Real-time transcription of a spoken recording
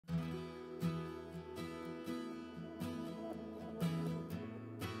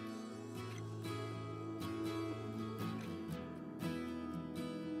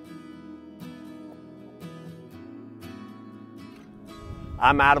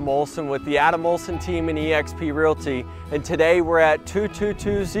I'm Adam Olsen with the Adam Olsen team in eXp Realty, and today we're at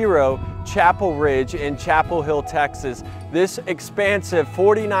 2220 Chappell Ridge in Chapel Hill, Texas. This expansive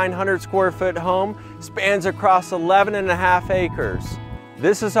 4,900 square foot home spans across 11.5 acres.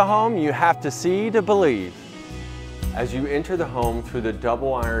 This is a home you have to see to believe. As you enter the home through the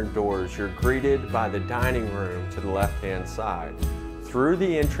double iron doors, you're greeted by the dining room to the left-hand side. Through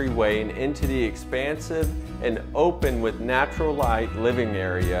the entryway and into the expansive and open with natural light living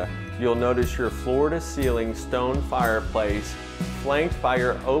area, you'll notice your floor-to-ceiling stone fireplace flanked by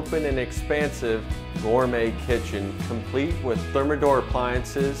your open and expansive gourmet kitchen, complete with Thermador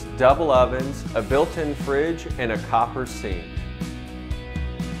appliances, double ovens, a built-in fridge, and a copper sink.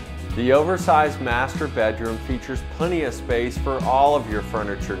 The oversized master bedroom features plenty of space for all of your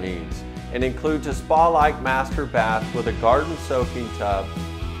furniture needs and includes a spa-like master bath with a garden soaking tub,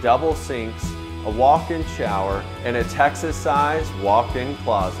 double sinks, a walk-in shower, and a Texas-sized walk-in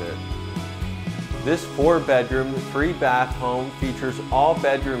closet. This 4-bedroom, 3-bath home features all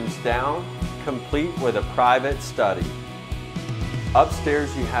bedrooms down, complete with a private study.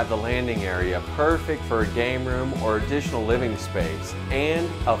 Upstairs you have the landing area, perfect for a game room or additional living space, and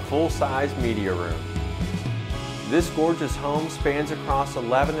a full-size media room. This gorgeous home spans across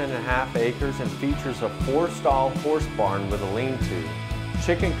 11.5 acres and features a 4-stall horse barn with a lean-to,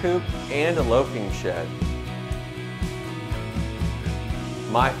 chicken coop, and a loafing shed.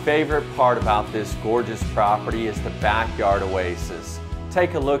 My favorite part about this gorgeous property is the backyard oasis.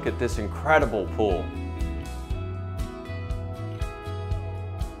 Take a look at this incredible pool.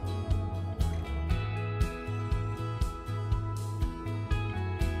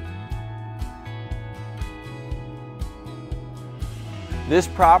 This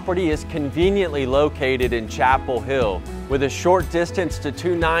property is conveniently located in Chapel Hill. With a short distance to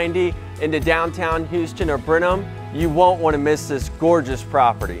 290 into downtown Houston or Brenham, you won't want to miss this gorgeous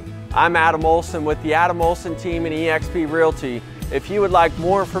property. I'm Adam Olsen with the Adam Olsen team in eXp Realty. If you would like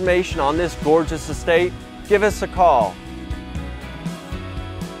more information on this gorgeous estate, give us a call.